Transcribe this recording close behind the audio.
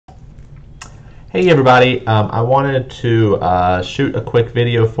Hey everybody, I wanted to shoot a quick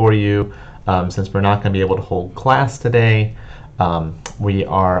video for you since we're not going to be able to hold class today. We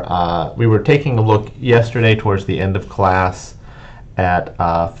were taking a look yesterday towards the end of class at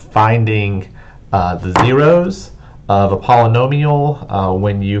finding the zeros of a polynomial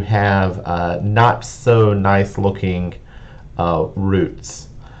when you have not so nice looking roots.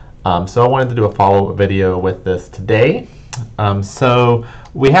 So I wanted to do a follow-up video with this today. So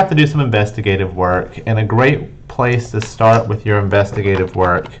we have to do some investigative work, and a great place to start with your investigative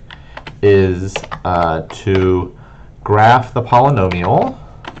work is to graph the polynomial,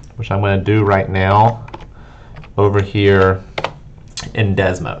 which I'm going to do right now over here in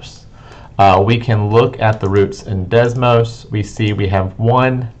Desmos. We can look at the roots in Desmos. We see we have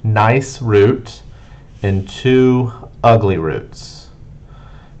one nice root and two ugly roots.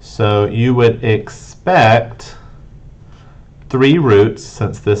 So you would expect 3 roots,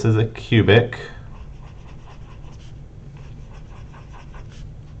 since this is a cubic,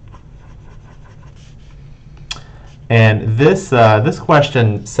 and this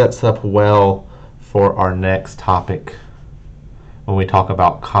question sets up well for our next topic when we talk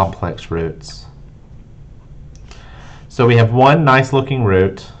about complex roots. So we have one nice looking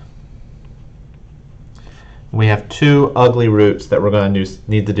root. We have 2 ugly roots that we're going to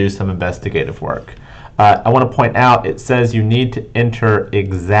need to do some investigative work. I want to point out it says you need to enter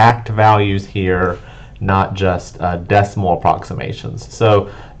exact values here, not just decimal approximations.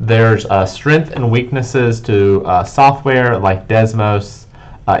 So there's strengths and weaknesses to software like Desmos.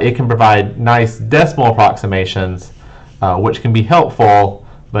 It can provide nice decimal approximations, which can be helpful,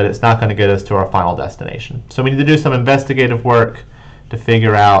 but it's not going to get us to our final destination. So we need to do some investigative work to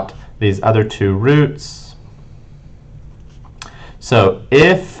figure out these other 2 roots. So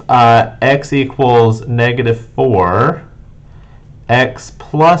if x equals -4, x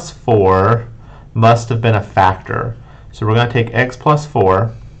plus 4 must have been a factor. So we're going to take x plus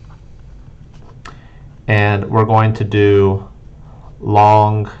 4, and we're going to do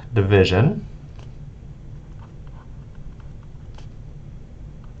long division.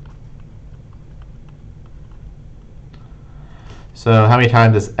 So how many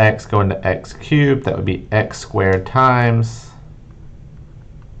times does x go into x cubed? That would be x squared times.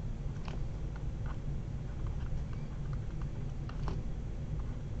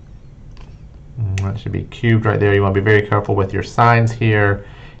 That should be cubed right there. You want to be very careful with your signs here.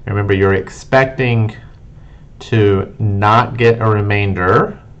 Remember, you're expecting to not get a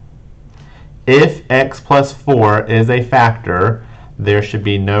remainder. If x plus 4 is a factor, there should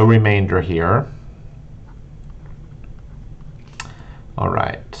be no remainder here. All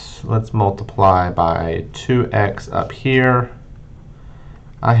right, let's multiply by 2x up here.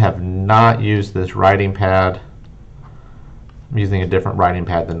 I have not used this writing pad. I'm using a different writing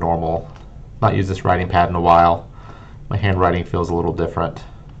pad than normal. Not used this writing pad in a while. My handwriting feels a little different.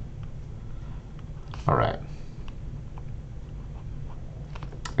 All right.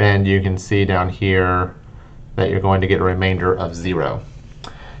 And you can see down here that you're going to get a remainder of 0.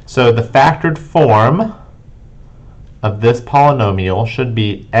 So the factored form of this polynomial should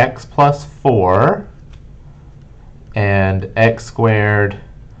be x plus 4 and x squared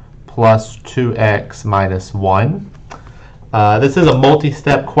plus 2x minus 1. This is a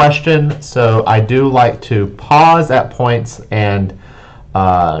multi-step question, so I do like to pause at points and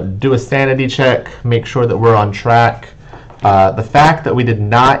do a sanity check, make sure that we're on track. The fact that we did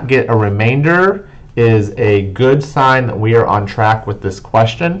not get a remainder is a good sign that we are on track with this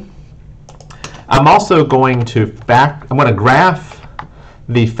question. I'm also going to graph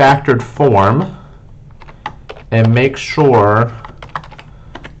the factored form and make sure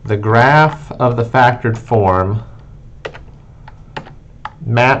the graph of the factored form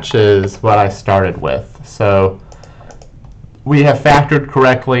matches what I started with. So we have factored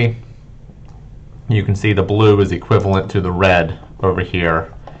correctly. You can see the blue is equivalent to the red over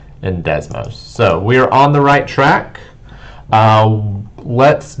here in Desmos. So we are on the right track.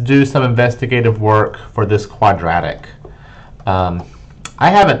 Let's do some investigative work for this quadratic. I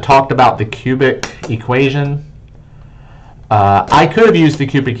haven't talked about the cubic equation. I could have used the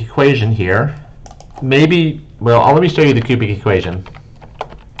cubic equation here. Maybe, well, let me show you the cubic equation.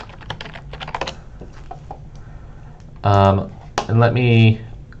 And let me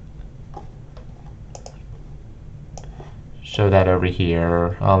show that over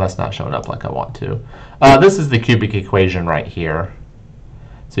here. Oh, that's not showing up like I want to. This is the cubic equation right here.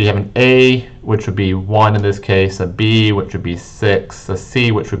 So you have an a, which would be 1 in this case, a b, which would be 6, a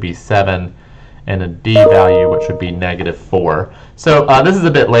c, which would be 7, and a d value, which would be -4. So this is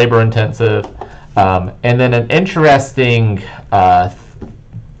a bit labor intensive. And then an interesting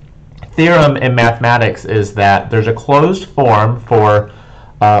theorem in mathematics is that there's a closed form for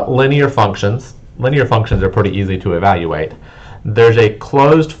linear functions. Linear functions are pretty easy to evaluate. There's a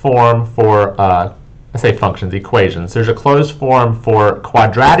closed form for, I say functions, equations. There's a closed form for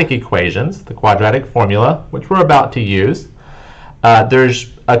quadratic equations, the quadratic formula, which we're about to use.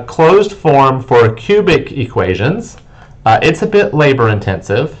 There's a closed form for cubic equations. It's a bit labor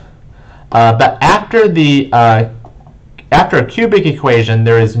intensive, but after a cubic equation,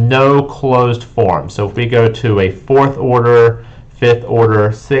 there is no closed form. So if we go to a fourth order, fifth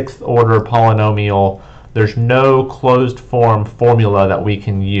order, sixth order polynomial, there's no closed form formula that we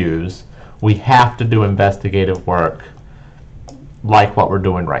can use. We have to do investigative work like what we're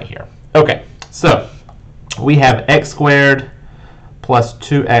doing right here. Okay, so we have x squared plus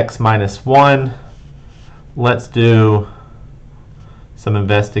 2x minus 1. Let's do some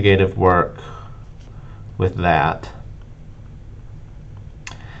investigative work with that.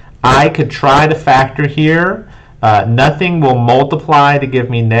 I could try to factor here. Nothing will multiply to give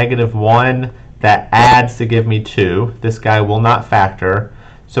me -1. That adds to give me 2. This guy will not factor.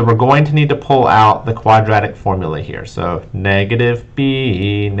 So we're going to need to pull out the quadratic formula here. So negative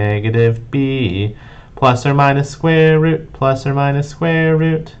b, plus or minus square root, plus or minus square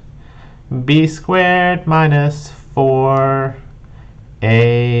root, b squared minus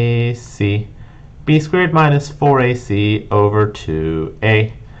 4ac, b squared minus 4ac over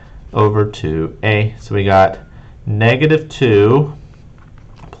 2a, over 2a. So we got -2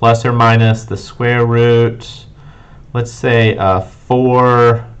 plus or minus the square root, let's say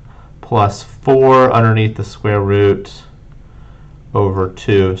 4 plus 4 underneath the square root over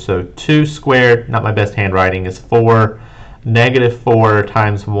 2. So 2 squared, not my best handwriting, is 4. -4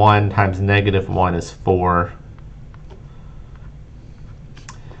 times 1 times -1 is 4.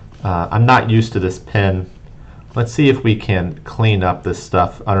 I'm not used to this pen. Let's see if we can clean up this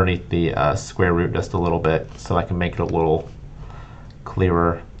stuff underneath the square root just a little bit so I can make it a little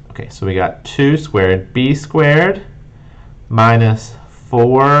clearer. Okay, so we got 2 squared, b squared minus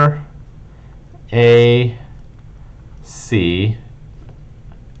 4ac.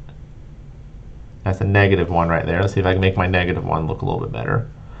 That's a -1 right there. Let's see if I can make my -1 look a little bit better.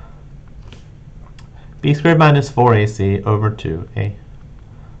 b squared minus 4ac over 2a.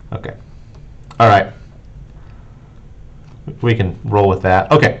 Okay. All right. We can roll with that.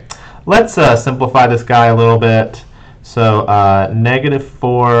 Okay. Let's simplify this guy a little bit. So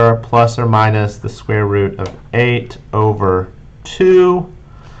 -4 plus or minus the square root of 8 over 2.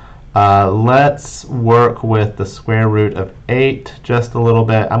 Let's work with the square root of 8 just a little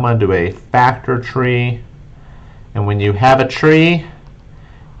bit. I'm going to do a factor tree. And when you have a tree,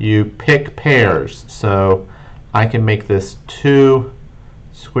 you pick pairs. So I can make this 2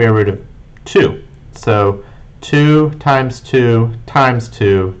 square root of 2. So 2 times 2 times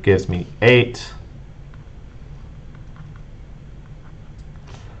 2 gives me 8.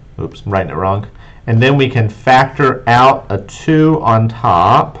 Oops, I'm writing it wrong. And then we can factor out a 2 on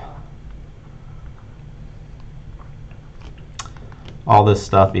top. All this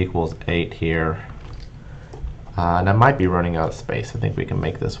stuff equals 8 here. And I might be running out of space. I think we can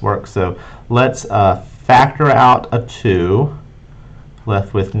make this work. So let's factor out a 2.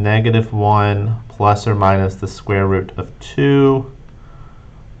 Left with -1 plus or minus the square root of 2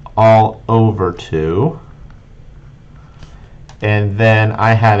 all over 2. And then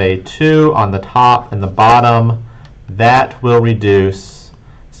I have a 2 on the top and the bottom. That will reduce.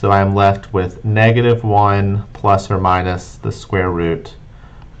 So I'm left with -1 plus or minus the square root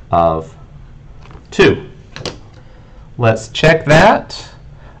of 2. Let's check that.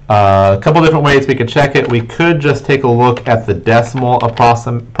 A couple different ways we could check it. We could just take a look at the decimal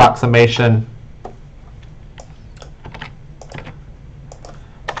approximation.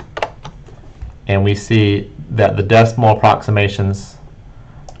 And we see that the decimal approximations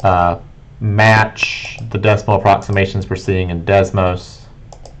match the decimal approximations we're seeing in Desmos.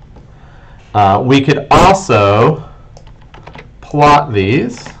 We could also plot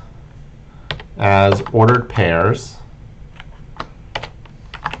these as ordered pairs.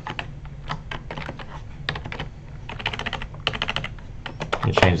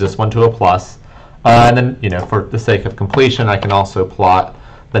 You change this one to a plus. And then, for the sake of completion, I can also plot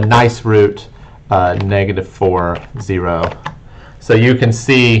the nice root -4, 0. So you can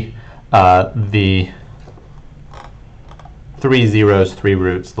see the 3 zeros, 3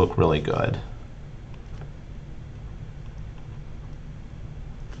 roots look really good.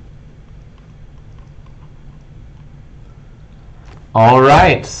 All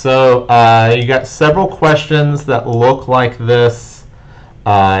right, so you got several questions that look like this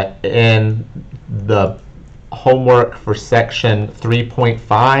in the homework for section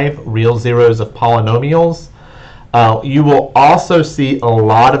 3.5, real zeros of polynomials. You will also see a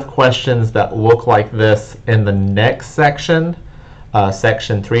lot of questions that look like this in the next section,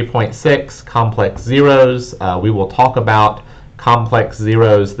 section 3.6, complex zeros. We will talk about complex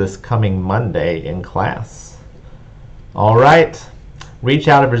zeros this coming Monday in class. All right, reach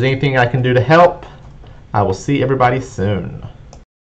out if there's anything I can do to help. I will see everybody soon.